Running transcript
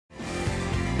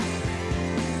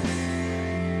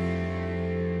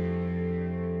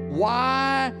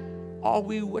Why are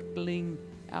we whittling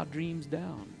our dreams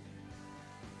down?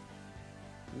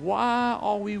 Why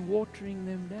are we watering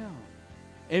them down?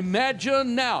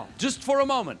 Imagine now, just for a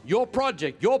moment, your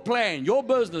project, your plan, your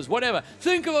business, whatever.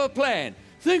 Think of a plan.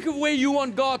 Think of where you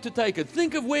want God to take it.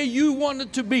 Think of where you want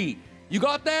it to be. You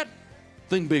got that?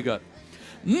 Think bigger.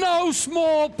 No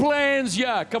small plans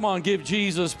here. Come on, give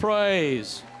Jesus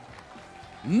praise.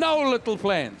 No little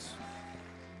plans.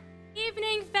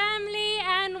 Evening, family,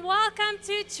 and welcome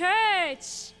to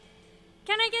church.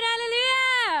 Can I get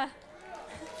hallelujah?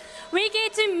 We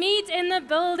get to meet in the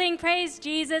building, praise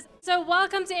Jesus. So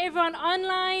welcome to everyone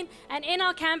online and in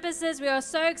our campuses. We are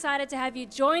so excited to have you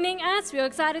joining us. We're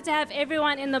excited to have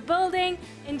everyone in the building.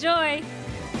 Enjoy.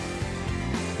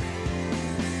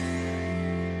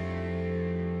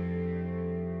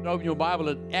 Open your Bible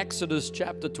at Exodus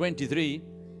chapter 23.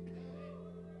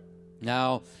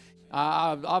 Now,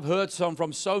 I've heard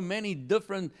from so many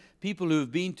different people who've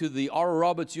been to the Oral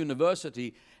Roberts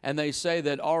University, and they say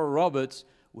that Oral Roberts,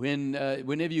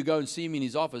 whenever you go and see him in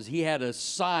his office, he had a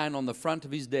sign on the front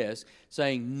of his desk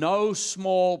saying, "No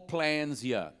small plans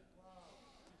here."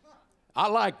 I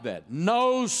like that.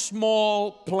 No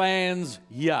small plans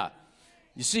here.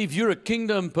 You see, if you're a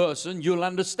kingdom person, you'll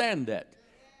understand that.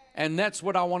 And that's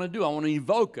what I want to do. I want to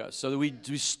evoke us so that we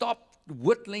stop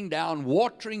whittling down,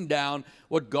 watering down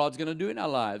what God's going to do in our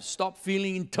lives. Stop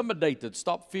feeling intimidated.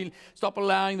 Stop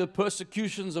allowing the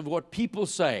persecutions of what people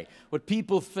say, what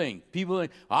people think. People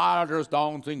think, I just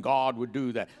don't think God would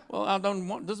do that. Well, it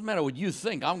doesn't matter what you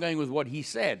think. I'm going with what He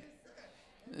said.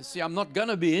 See, I'm not going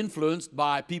to be influenced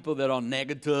by people that are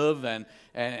negative and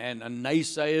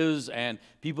naysayers and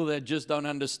people that just don't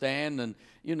understand. And,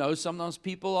 you know, sometimes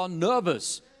people are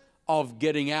nervous of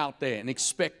getting out there and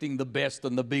expecting the best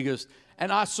and the biggest. And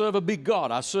I serve a big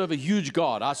God. I serve a huge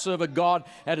God. I serve a God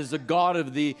that is the God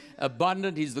of the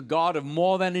abundant. He's the God of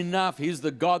more than enough. He's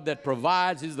the God that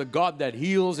provides. He's the God that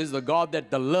heals. He's the God that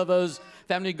delivers.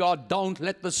 Family, God, don't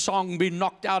let the song be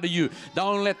knocked out of you.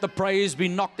 Don't let the praise be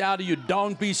knocked out of you.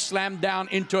 Don't be slammed down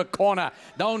into a corner.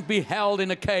 Don't be held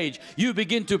in a cage. You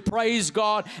begin to praise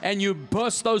God and you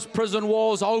burst those prison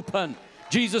walls open.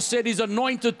 Jesus said He's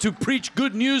anointed to preach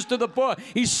good news to the poor.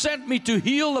 He sent me to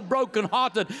heal the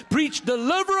brokenhearted, preach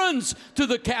deliverance to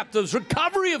the captives,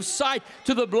 recovery of sight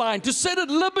to the blind, to set at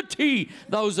liberty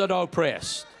those that are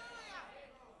oppressed.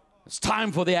 It's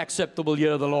time for the acceptable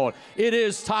year of the Lord. It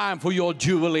is time for your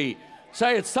jubilee.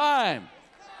 Say, it's time.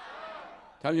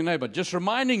 Tell your neighbor, just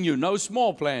reminding you, no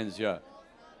small plans here.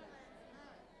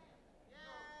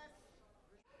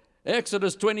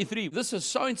 Exodus 23. This has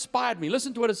so inspired me.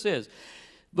 Listen to what it says.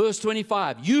 Verse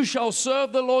 25. You shall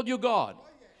serve the Lord your God.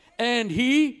 And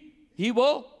He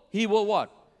will what?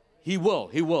 He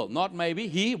will. Not maybe.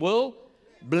 He will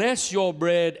bless your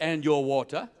bread and your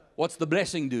water. What's the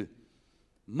blessing do?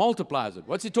 Multiplies it.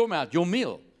 What's He talking about? Your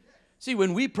meal. See,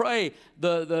 when we pray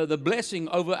the blessing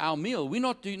over our meal, we're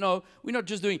not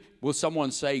just doing, will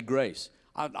someone say grace?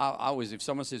 I always, if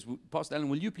someone says, Pastor Allan,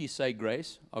 will you please say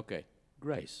grace? Okay,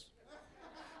 grace.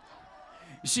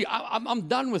 You see, I'm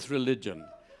done with religion.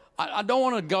 I don't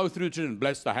want to go through to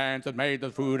bless the hands that made the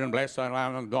food and bless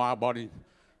our body.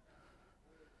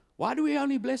 Why do we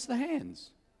only bless the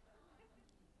hands?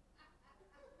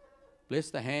 Bless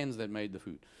the hands that made the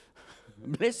food.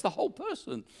 Bless the whole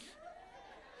person.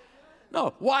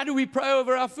 No, why do we pray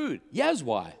over our food? Here's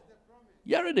why.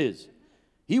 Here it is.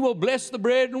 He will bless the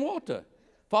bread and water.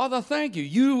 Father, thank you.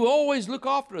 You always look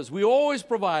after us. We always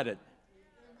provide it.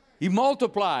 He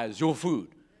multiplies your food.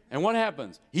 And what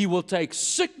happens? He will take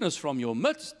sickness from your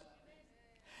midst.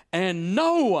 And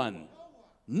no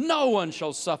one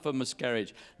shall suffer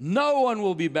miscarriage. No one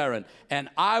will be barren. And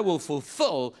I will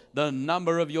fulfill the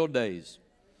number of your days.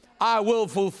 I will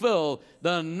fulfill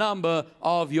the number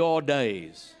of your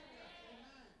days.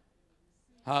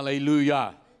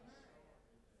 Hallelujah.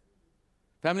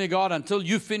 Family of God, until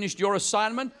you finished your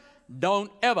assignment,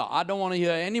 I don't want to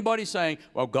hear anybody saying,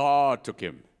 well, God took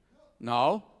him.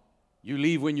 No, you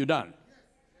leave when you're done.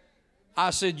 I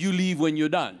said you leave when you're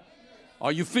done.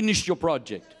 Are you finished your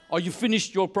project? Are you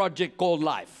finished your project called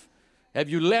life? Have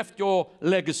you left your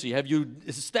legacy? Have you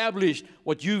established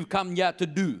what you've come here to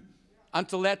do?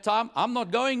 Until that time, I'm not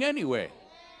going anywhere.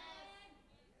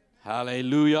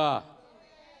 Hallelujah.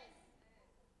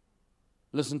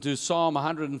 Listen to Psalm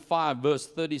 105, verse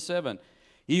 37.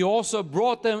 He also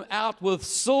brought them out with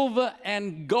silver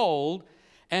and gold,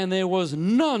 and there was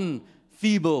none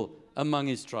feeble among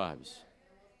His tribes.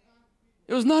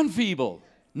 There was none feeble.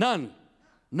 None.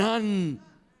 None.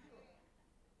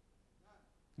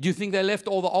 Do you think they left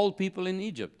all the old people in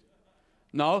Egypt?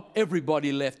 No,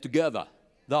 everybody left together.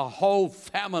 The whole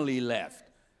family left.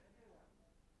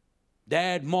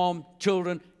 Dad, mom,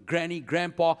 children, granny,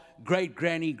 grandpa,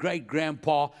 great-granny,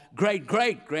 great-grandpa,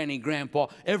 great-great-granny, grandpa.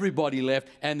 Everybody left,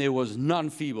 and there was none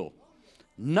feeble.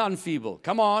 None feeble.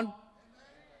 Come on.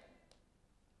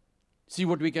 See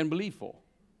what we can believe for.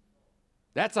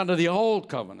 That's under the old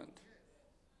covenant.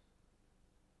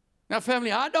 Now,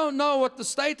 family, I don't know what the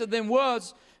state of them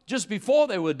was just before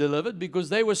they were delivered, because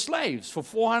they were slaves for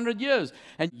 400 years.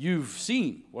 And you've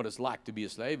seen what it's like to be a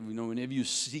slave. You know, whenever you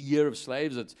hear of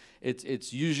slaves,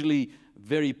 it's usually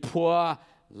very poor,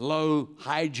 low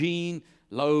hygiene,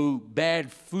 low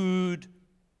bad food.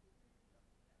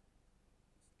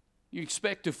 You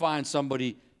expect to find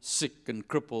somebody sick and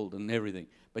crippled and everything.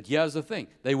 But here's the thing.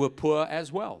 They were poor as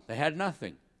well. They had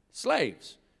nothing.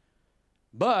 Slaves.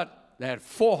 But they had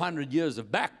 400 years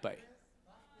of back pay.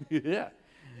 Yeah.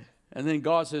 And then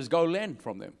God says, go lend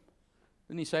from them.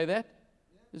 Didn't he say that?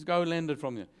 Just go lend it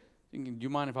from them. Thinking, do you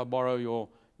mind if I borrow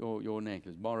your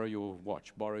necklace, borrow your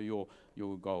watch, borrow your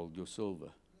gold, your silver?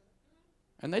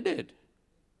 And they did.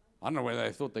 I don't know whether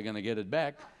they thought they were going to get it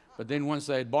back. But then once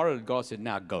they had borrowed it, God said,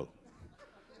 now go.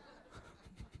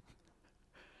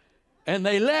 And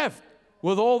they left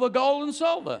with all the gold and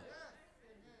silver.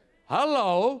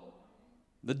 Hello.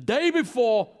 The day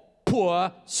before,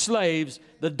 poor slaves.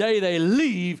 The day they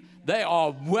leave, they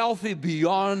are wealthy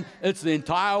beyond, it's the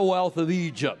entire wealth of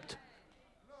Egypt.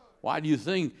 Why do you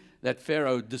think that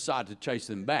Pharaoh decided to chase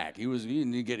them back? He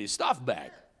didn't get his stuff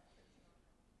back.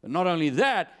 But not only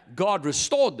that, God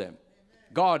restored them.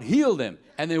 God healed them.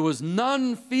 And there was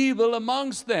none feeble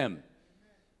amongst them.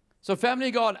 So family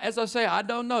of God, as I say, I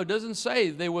don't know. It doesn't say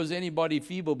there was anybody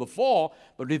feeble before,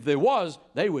 but if there was,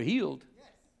 they were healed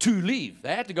to leave.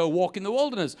 They had to go walk in the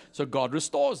wilderness. So God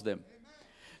restores them.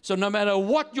 So no matter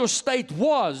what your state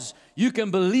was, you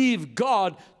can believe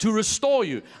God to restore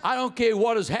you. I don't care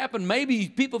what has happened. Maybe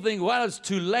people think, well, it's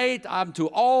too late. I'm too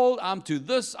old. I'm too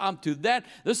this. I'm too that.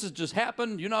 This has just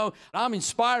happened. You know, I'm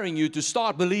inspiring you to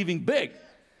start believing big.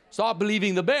 Start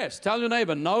believing the best. Tell your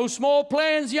neighbor, no small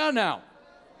plans here now.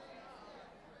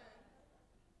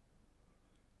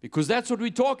 Because that's what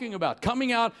we're talking about.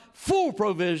 Coming out full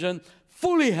provision,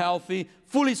 fully healthy,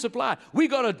 fully supplied. We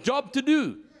got a job to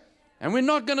do. And we're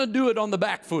not going to do it on the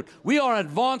back foot. We are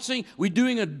advancing. We're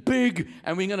doing it big.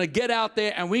 And we're going to get out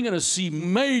there and we're going to see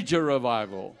major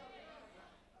revival.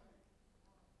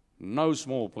 No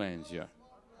small plans here.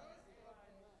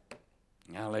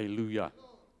 Hallelujah.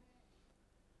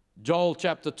 Joel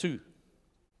chapter 2,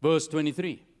 verse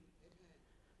 23.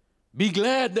 Be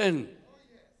glad then,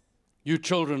 you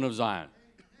children of Zion.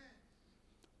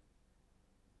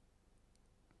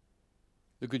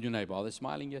 Look at your neighbor. Are they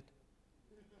smiling yet?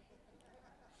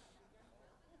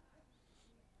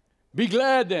 Be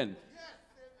glad then.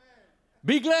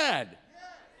 Be glad.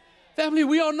 Family,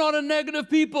 we are not a negative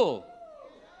people.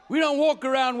 We don't walk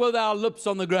around with our lips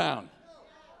on the ground.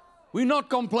 We're not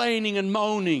complaining and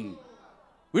moaning.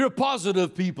 We're a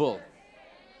positive people.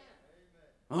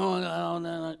 Oh,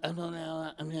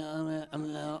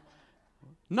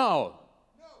 no.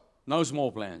 No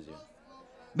small plans here.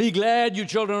 Be glad, you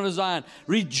children of Zion.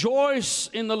 Rejoice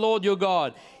in the Lord your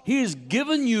God. He has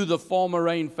given you the former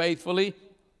rain faithfully,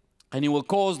 and He will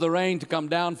cause the rain to come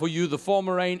down for you, the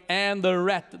former rain and the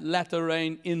latter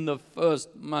rain in the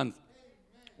first month.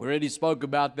 We already spoke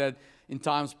about that in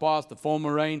times past. The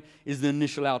former rain is the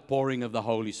initial outpouring of the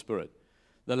Holy Spirit.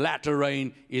 The latter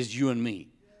rain is you and me.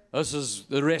 This is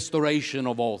the restoration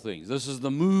of all things. This is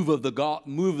the move of the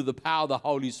power of the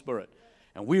Holy Spirit.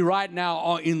 And we right now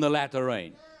are in the latter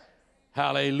rain.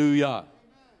 Hallelujah.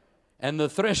 And the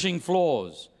threshing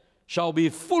floors shall be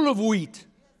full of wheat.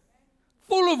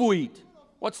 Full of wheat.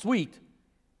 What's wheat?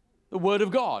 The Word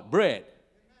of God, bread.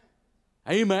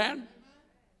 Amen.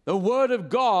 The Word of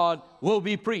God will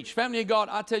be preached. Family of God,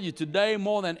 I tell you, today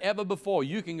more than ever before,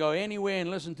 you can go anywhere and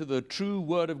listen to the true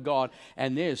Word of God,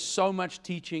 and there's so much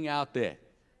teaching out there.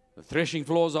 The threshing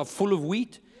floors are full of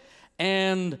wheat,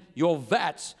 and your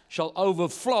vats shall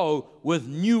overflow with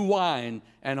new wine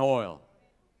and oil.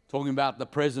 Talking about the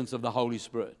presence of the Holy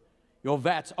Spirit. Your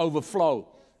vats overflow,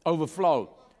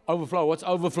 overflow, overflow. What's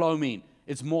overflow mean?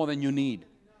 It's more than you need.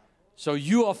 So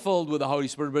you are filled with the Holy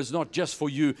Spirit, but it's not just for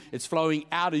you. It's flowing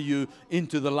out of you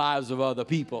into the lives of other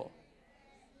people.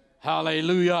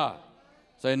 Hallelujah.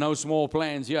 Say no small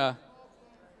plans here.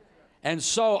 And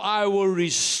so I will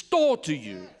restore to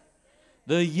you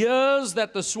the years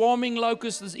that the swarming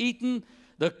locust has eaten,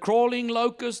 the crawling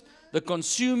locust, the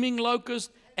consuming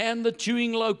locust, and the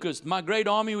chewing locust. My great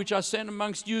army which I send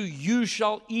amongst you, you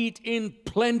shall eat in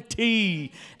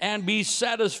plenty and be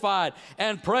satisfied,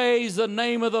 and praise the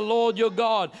name of the Lord your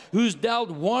God, who's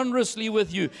dealt wondrously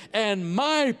with you, and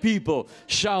my people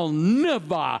shall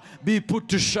never be put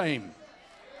to shame.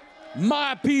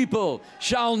 My people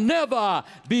shall never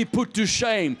be put to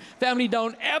shame. Family,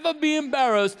 don't ever be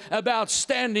embarrassed about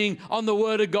standing on the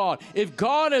Word of God. If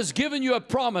God has given you a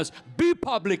promise, be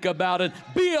public about it,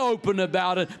 be open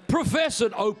about it, profess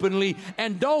it openly,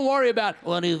 and don't worry about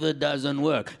what if it doesn't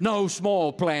work. No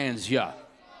small plans here.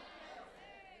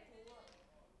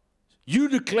 You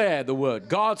declare the Word.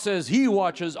 God says He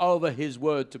watches over His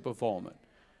Word to perform it.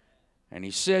 And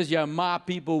He says, yeah, my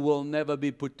people will never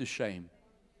be put to shame.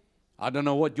 I don't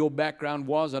know what your background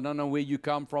was. I don't know where you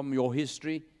come from, your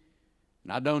history.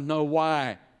 And I don't know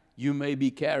why you may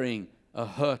be carrying a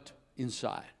hurt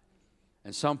inside.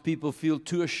 And some people feel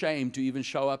too ashamed to even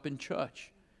show up in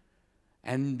church.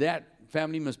 And that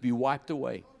family must be wiped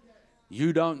away.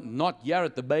 You don't, not here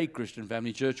at the Bay Christian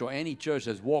Family Church or any church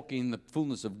that's walking in the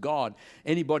fullness of God.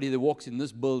 Anybody that walks in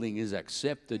this building is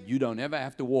accepted. You don't ever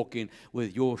have to walk in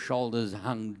with your shoulders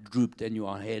drooped and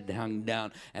your head hung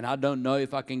down. And I don't know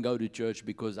if I can go to church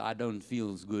because I don't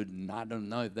feel good, and I don't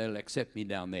know if they'll accept me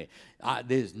down there.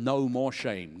 There's no more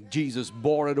shame. Jesus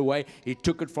bore it away. He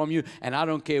took it from you. And I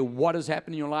don't care what has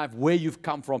happened in your life, where you've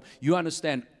come from. You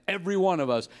understand, every one of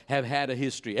us have had a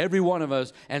history. Every one of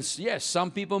us, and yes,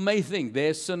 some people may think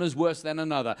their sin is worse than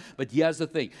another. But here's the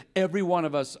thing. Every one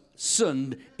of us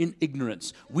sinned in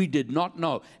ignorance. We did not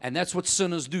know. And that's what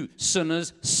sinners do.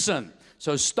 Sinners sin.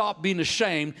 So stop being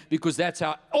ashamed, because that's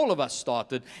how all of us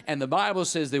started. And the Bible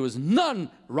says there was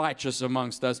none righteous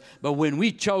amongst us. But when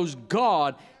we chose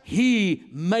God, He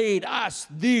made us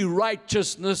the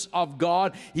righteousness of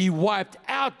God. He wiped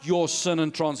out your sin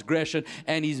and transgression,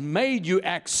 and He's made you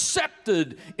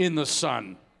accepted in the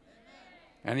Son.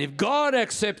 And if God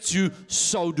accepts you,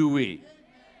 so do we.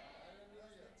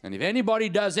 And if anybody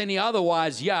does any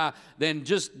otherwise, then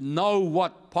just know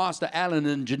what Pastor Allan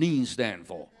and Janine stand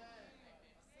for.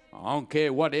 I don't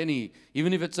care what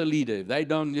even if it's a leader,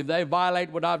 if they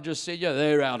violate what I've just said,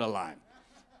 they're out of line.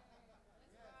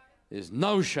 There's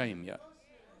no shame here.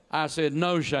 I said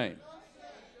no shame.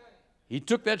 He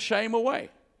took that shame away.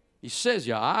 He says,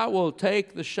 I will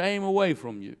take the shame away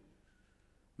from you.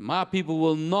 My people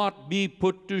will not be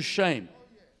put to shame.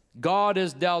 God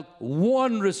has dealt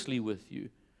wondrously with you.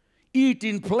 Eat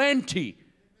in plenty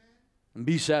and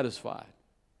be satisfied.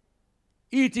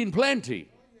 Eat in plenty.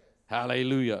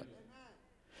 Hallelujah.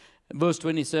 Verse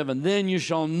 27, then you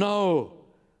shall know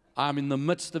I'm in the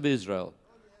midst of Israel.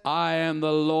 I am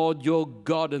the Lord your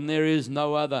God, and there is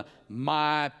no other.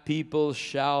 My people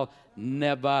shall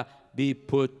never be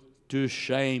put to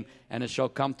shame. And it shall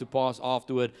come to pass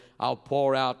afterward, I'll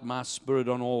pour out my spirit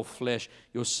on all flesh.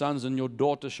 Your sons and your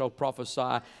daughters shall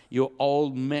prophesy. Your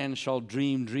old men shall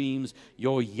dream dreams.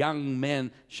 Your young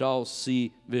men shall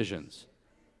see visions.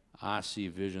 I see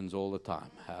visions all the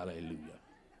time. Hallelujah.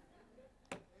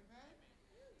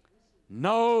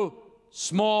 No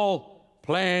small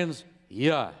plans.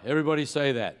 Yeah, everybody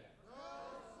say that.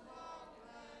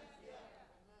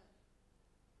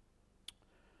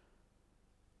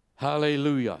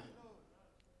 Hallelujah.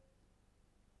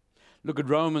 Look at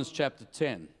Romans chapter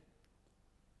 10,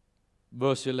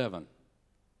 verse 11.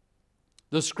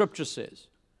 The scripture says,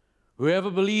 whoever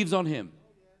believes on Him.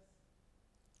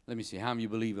 Let me see, how many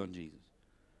believe on Jesus?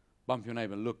 Bump your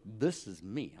neighbor. Look, this is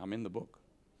me. I'm in the book.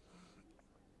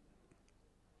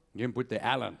 You can put the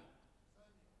Allan.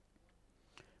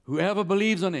 Whoever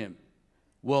believes on Him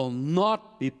will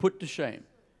not be put to shame.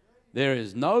 There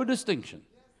is no distinction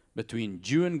between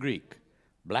Jew and Greek,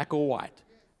 black or white,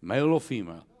 male or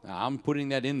female. Now, I'm putting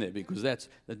that in there because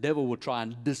the devil will try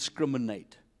and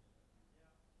discriminate.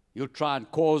 He'll try and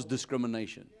cause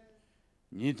discrimination.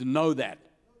 You need to know that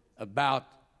about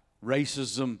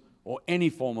racism or any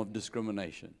form of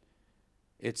discrimination.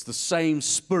 It's the same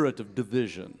spirit of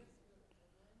division.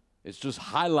 It's just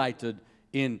highlighted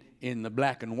in the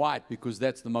black and white because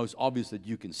that's the most obvious that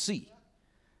you can see.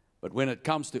 But when it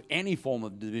comes to any form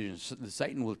of division,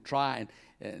 Satan will try,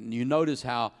 and you notice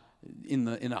how in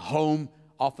a home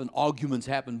often arguments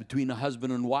happen between a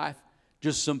husband and wife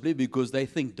just simply because they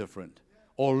think different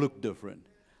or look different.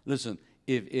 Listen,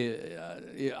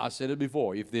 if I said it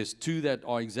before, if there's two that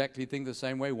are exactly think the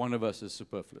same way, one of us is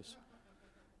superfluous.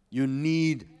 You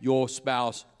need your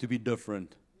spouse to be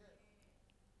different.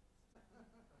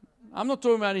 I'm not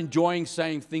talking about enjoying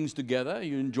saying things together.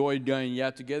 You enjoy going here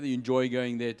together. You enjoy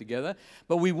going there together.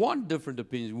 But we want different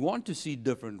opinions. We want to see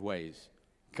different ways.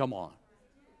 Come on.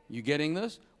 You getting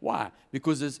this? Why?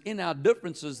 Because it's in our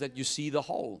differences that you see the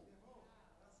whole.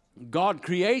 God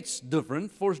creates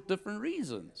different for different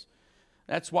reasons.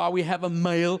 That's why we have a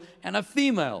male and a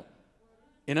female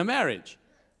in a marriage.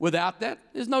 Without that,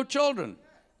 there's no children.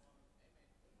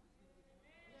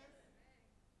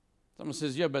 Someone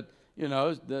says, yeah, but, you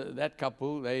know, that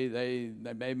couple, they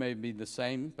may be the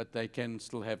same, but they can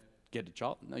still get a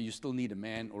child. No, you still need a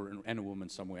man and a woman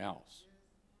somewhere else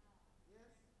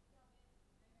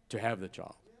to have the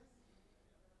child.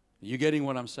 You getting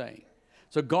what I'm saying?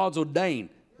 So God's ordained,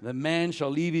 the man shall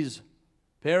leave his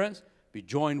parents, be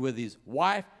joined with his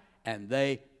wife, and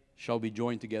they shall be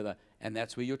joined together. And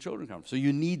that's where your children come from. So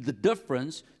you need the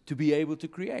difference to be able to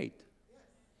create.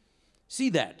 See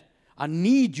that? I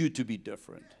need you to be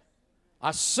different.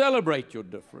 I celebrate your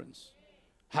difference.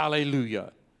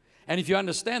 Hallelujah. And if you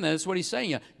understand that, that's what he's saying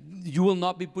here. You will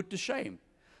not be put to shame.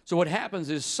 So what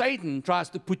happens is Satan tries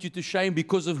to put you to shame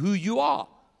because of who you are.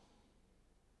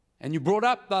 And you're brought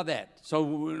up by that. So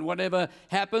whatever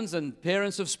happens, and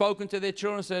parents have spoken to their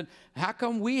children and said, how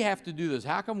come we have to do this?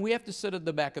 How come we have to sit at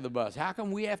the back of the bus? How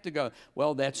come we have to go?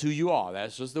 Well, that's who you are.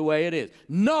 That's just the way it is.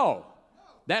 No,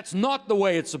 that's not the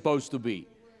way it's supposed to be.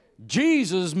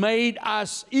 Jesus made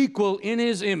us equal in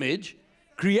his image,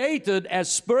 created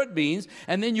as spirit beings,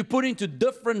 and then you put into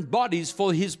different bodies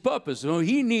for his purpose. So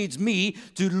he needs me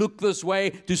to look this way,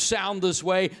 to sound this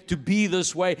way, to be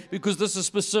this way, because this is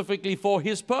specifically for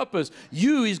his purpose.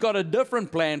 You, he's got a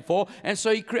different plan for, and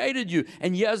so he created you.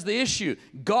 And here's the issue.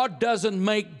 God doesn't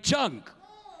make junk.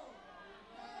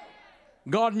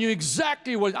 God knew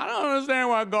exactly what, I don't understand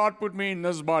why God put me in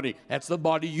this body. That's the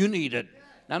body you needed.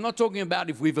 Now, I'm not talking about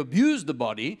if we've abused the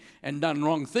body and done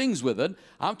wrong things with it.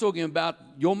 I'm talking about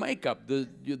your makeup, the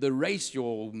race,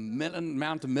 your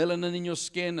amount of melanin in your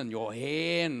skin and your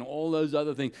hair and all those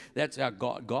other things. That's how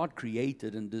God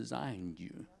created and designed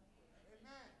you. Amen.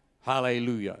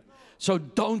 Hallelujah. So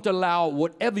don't allow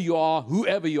whatever you are,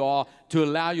 whoever you are, to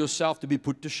allow yourself to be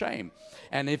put to shame.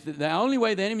 And if the only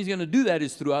way the enemy's going to do that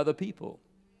is through other people.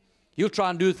 He'll try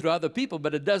and do it through other people,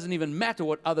 but it doesn't even matter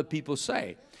what other people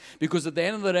say. Because at the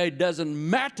end of the day, it doesn't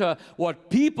matter what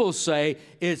people say,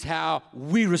 it's how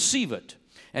we receive it.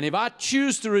 And if I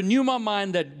choose to renew my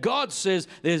mind that God says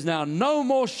there's now no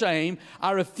more shame,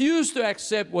 I refuse to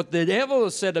accept what the devil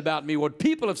has said about me, what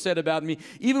people have said about me,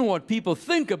 even what people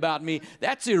think about me.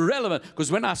 That's irrelevant,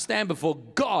 because when I stand before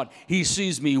God, he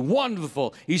sees me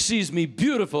wonderful. He sees me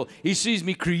beautiful. He sees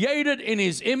me created in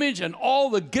his image, and all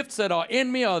the gifts that are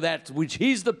in me are that which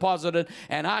he's deposited,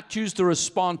 and I choose to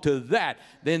respond to that.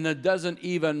 Then it doesn't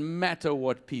even matter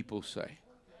what people say.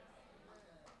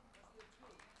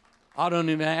 I don't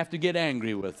even have to get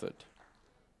angry with it.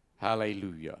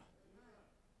 Hallelujah.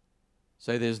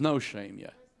 Say, there's no shame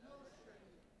yet.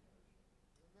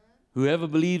 Whoever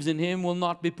believes in him will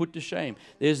not be put to shame.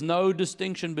 There's no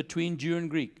distinction between Jew and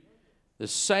Greek. The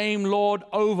same Lord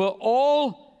over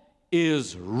all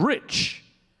is rich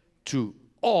to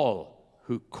all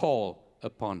who call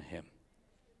upon him.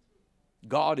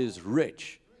 God is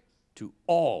rich to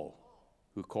all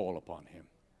who call upon him.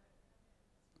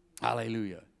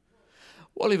 Hallelujah.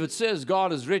 Well, if it says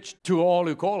God is rich to all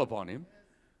who call upon him,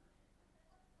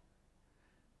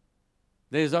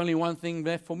 there's only one thing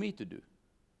left for me to do.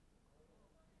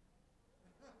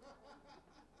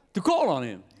 To call on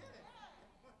him.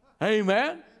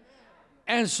 Amen.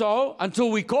 And so,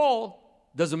 until we call,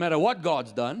 doesn't matter what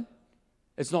God's done,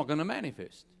 it's not going to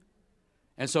manifest.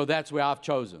 And so that's where I've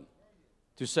chosen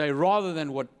to say, rather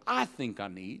than what I think I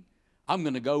need, I'm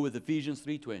going to go with Ephesians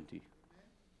 3:20.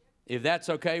 If that's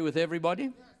okay with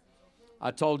everybody,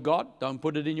 I told God, don't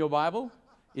put it in your Bible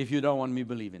if you don't want me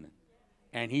believing it.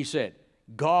 And he said,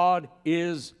 God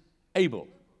is able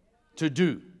to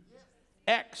do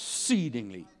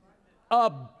exceedingly,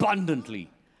 abundantly,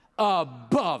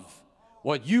 above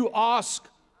what you ask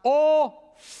or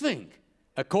think,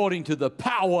 according to the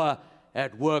power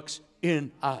that works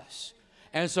in us.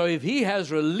 And so if he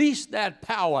has released that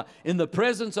power in the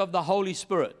presence of the Holy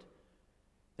Spirit,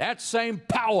 that same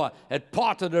power that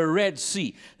parted the Red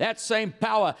Sea, that same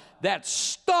power that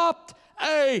stopped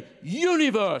a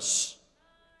universe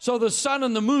so the sun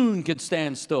and the moon could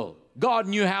stand still. God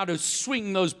knew how to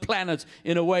swing those planets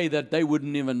in a way that they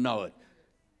wouldn't even know it.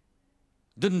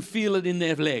 Didn't feel it in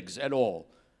their legs at all.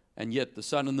 And yet the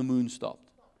sun and the moon stopped.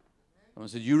 Someone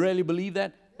said, you really believe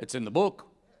that? It's in the book.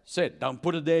 Said, don't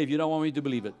put it there if you don't want me to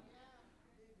believe it.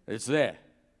 It's there.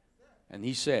 And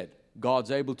he said,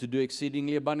 God's able to do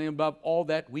exceedingly abundantly above all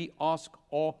that we ask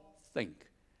or think.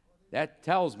 That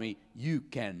tells me you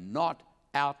cannot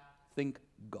outthink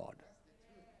God.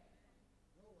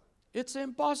 It's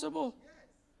impossible.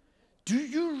 Do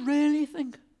you really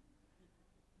think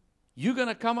you're going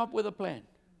to come up with a plan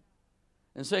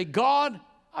and say, God,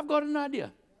 I've got an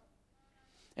idea.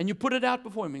 And you put it out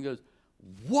before him and he goes,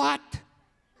 what?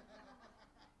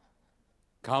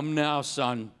 Come now,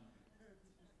 son.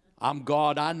 I'm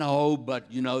God, I know,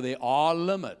 but you know, there are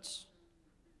limits.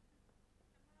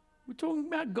 We're talking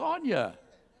about God here.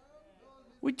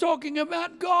 We're talking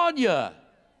about God here.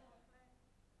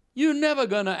 You're never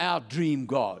going to outdream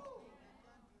God.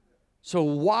 So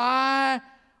why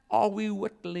are we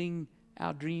whittling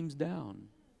our dreams down?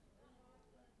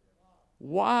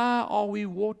 Why are we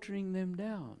watering them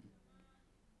down?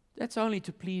 That's only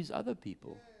to please other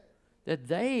people, that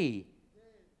they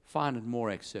find it more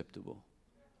acceptable.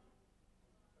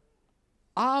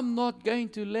 I'm not going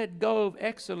to let go of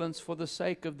excellence for the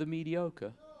sake of the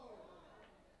mediocre.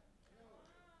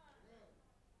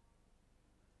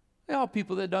 There are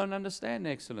people that don't understand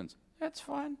excellence. That's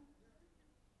fine.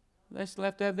 They still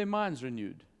have to have their minds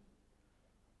renewed.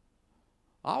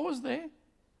 I was there,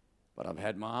 but I've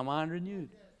had my mind renewed.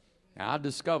 And I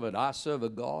discovered I serve a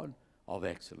God of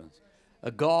excellence,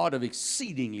 a God of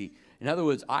exceedingly. In other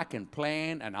words, I can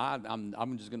plan, and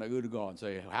I'm just going to go to God and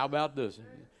say, how about this?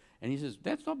 And he says,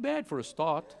 that's not bad for a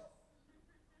start.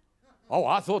 Oh,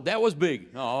 I thought that was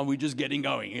big. No, we're just getting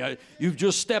going. You've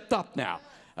just stepped up now.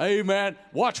 Amen.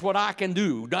 Watch what I can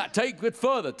do. Take it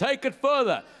further. Take it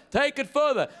further. Take it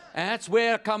further. And that's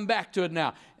where I come back to it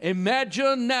now.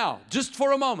 Imagine now, just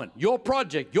for a moment, your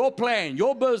project, your plan,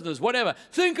 your business, whatever.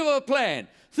 Think of a plan.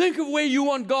 Think of where you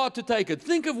want God to take it.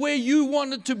 Think of where you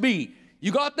want it to be.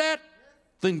 You got that?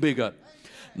 Think bigger.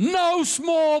 No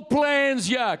small plans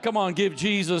here. Come on, give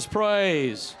Jesus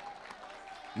praise.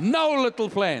 No little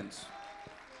plans.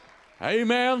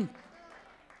 Amen.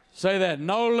 Say that.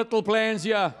 No little plans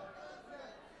here.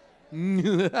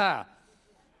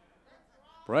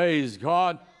 Praise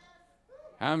God.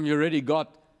 Haven't you already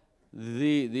got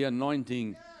the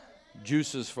anointing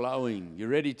juices flowing? You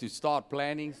ready to start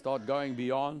planning, start going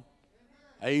beyond?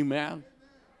 Amen.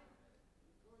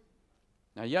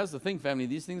 Now, here's the thing, family.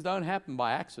 These things don't happen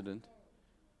by accident.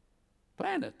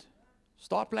 Plan it.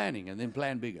 Start planning and then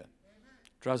plan bigger.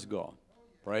 Trust God.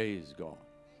 Praise God.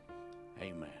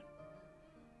 Amen.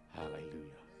 Hallelujah.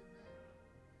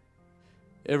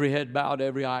 Every head bowed,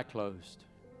 every eye closed.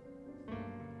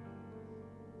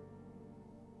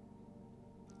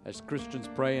 As Christians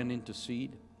pray and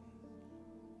intercede.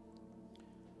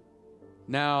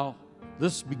 Now,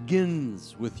 this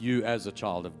begins with you as a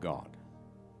child of God.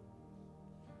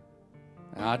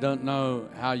 Now, I don't know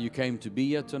how you came to be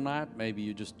here tonight. Maybe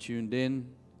you just tuned in.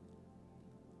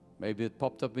 Maybe it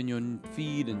popped up in your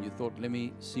feed and you thought, let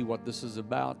me see what this is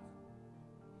about.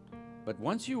 But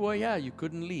once you were here, you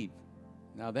couldn't leave.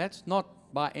 Now, that's not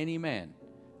by any man.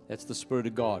 That's the Spirit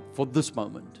of God for this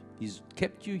moment. He's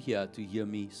kept you here to hear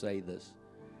me say this.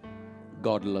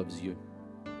 God loves you.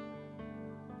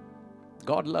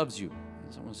 God loves you.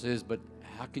 And someone says, but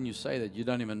how can you say that? You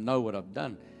don't even know what I've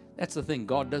done. That's the thing.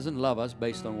 God doesn't love us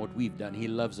based on what we've done. He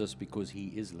loves us because He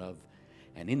is love.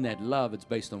 And in that love, it's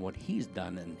based on what He's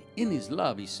done. And in His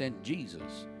love, He sent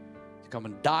Jesus to come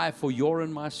and die for your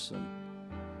and my sin.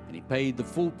 And He paid the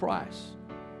full price.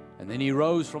 And then He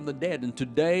rose from the dead. And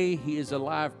today He is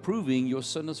alive, proving your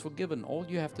sin is forgiven. All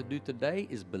you have to do today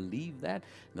is believe that.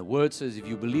 And the Word says, if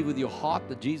you believe with your heart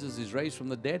that Jesus is raised from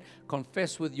the dead,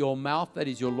 confess with your mouth that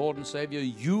He's your Lord and Savior,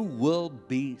 you will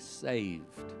be saved.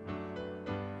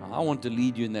 Now, I want to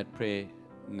lead you in that prayer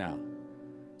now.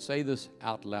 Say this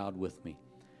out loud with me.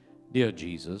 Dear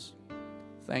Jesus,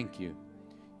 thank you.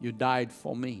 You died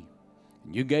for me.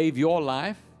 And you gave your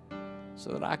life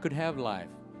so that I could have life.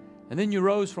 And then you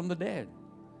rose from the dead.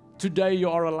 Today you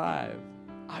are alive.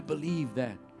 I believe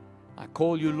that. I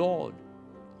call you Lord.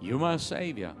 You're my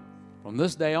Savior. From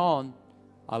this day on,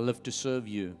 I live to serve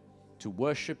you, to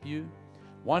worship you.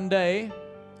 One day,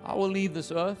 I will leave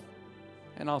this earth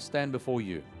and I'll stand before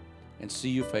you and see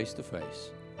you face to face.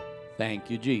 Thank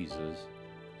you, Jesus.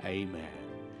 Amen.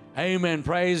 Amen.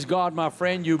 Praise God, my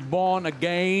friend. You're born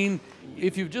again.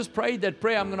 If you've just prayed that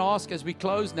prayer, I'm going to ask as we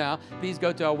close now, please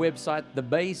go to our website,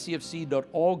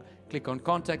 thebaycfc.org. Click on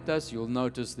Contact Us. You'll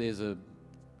notice there's a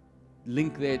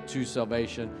link there to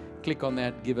salvation. Click on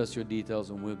that, give us your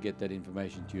details, and we'll get that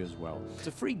information to you as well. It's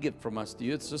a free gift from us to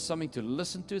you. It's just something to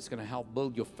listen to. It's going to help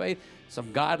build your faith.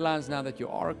 Some guidelines now that you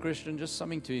are a Christian, just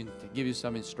something to give you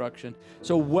some instruction.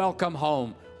 So welcome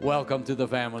home. Welcome to the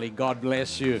family. God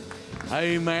bless you.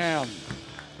 Amen.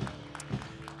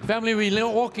 Family, we're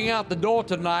walking out the door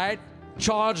tonight,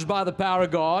 charged by the power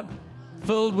of God,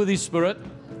 filled with His Spirit,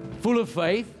 full of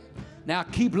faith. Now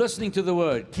keep listening to the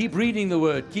Word, keep reading the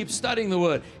Word, keep studying the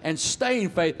Word, and stay in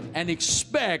faith and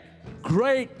expect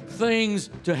great things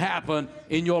to happen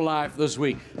in your life this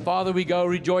week. Father, we go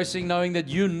rejoicing, knowing that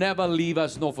you never leave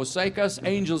us nor forsake us.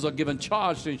 Angels are given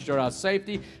charge to ensure our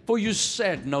safety, for you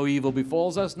said no evil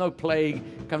befalls us, no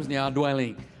plague comes near our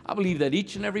dwelling. I believe that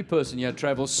each and every person here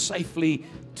travels safely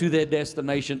to their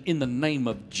destination in the name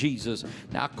of Jesus.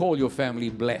 Now call your family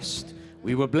blessed.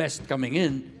 We were blessed coming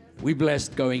in, we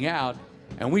blessed going out,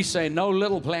 and we say no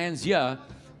little plans here.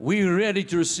 We're ready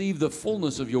to receive the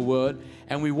fullness of your word,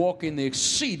 and we walk in the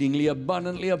exceedingly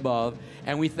abundantly above,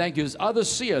 and we thank you. As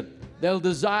others see it, they'll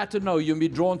desire to know you and be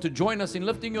drawn to join us in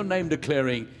lifting your name,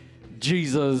 declaring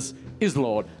Jesus is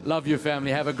Lord. Love your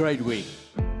family. Have a great week.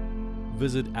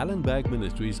 Visit Allan Bagg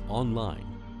Ministries online.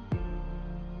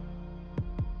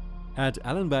 At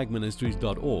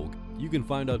allanbaggministries.org, you can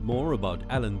find out more about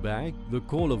Allan Bagg, the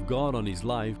call of God on his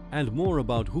life, and more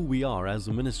about who we are as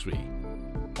a ministry.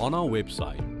 On our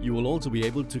website, you will also be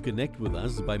able to connect with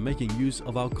us by making use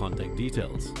of our contact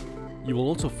details. You will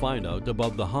also find out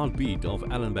about the heartbeat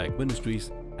of Allan Bagg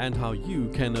Ministries and how you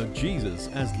can know Jesus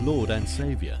as Lord and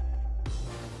Savior.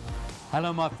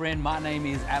 Hello, my friend. My name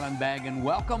is Allan Bagg, and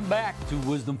welcome back to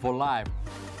Wisdom for Life.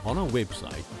 On our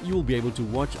website, you will be able to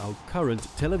watch our current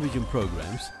television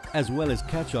programs as well as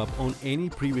catch up on any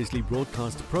previously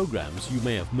broadcast programs you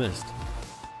may have missed.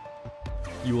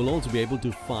 You will also be able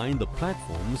to find the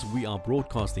platforms we are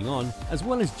broadcasting on, as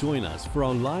well as join us for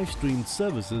our live streamed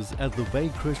services at the Bay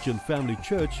Christian Family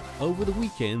Church over the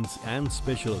weekends and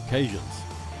special occasions.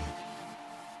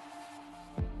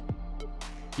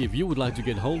 If you would like to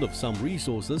get hold of some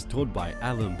resources taught by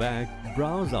Allan Bagg,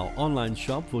 browse our online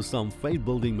shop for some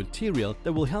faith-building material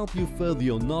that will help you further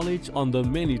your knowledge on the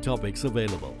many topics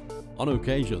available. On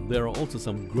occasion, there are also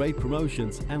some great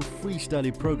promotions and free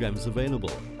study programs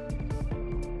available.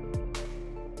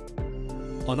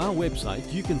 On our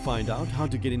website, you can find out how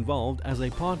to get involved as a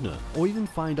partner or even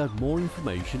find out more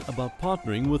information about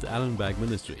partnering with Allan Bagg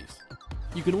Ministries.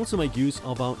 You can also make use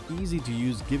of our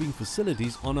easy-to-use giving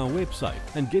facilities on our website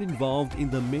and get involved in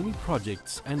the many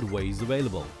projects and ways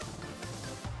available.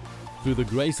 Through the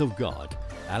grace of God,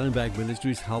 Allan Bagg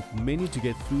Ministries help many to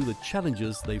get through the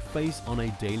challenges they face on a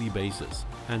daily basis,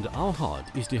 and our heart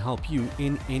is to help you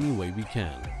in any way we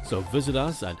can. So visit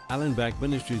us at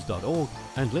allanbaggministries.org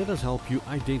and let us help you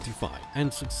identify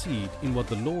and succeed in what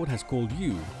the Lord has called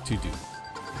you to do.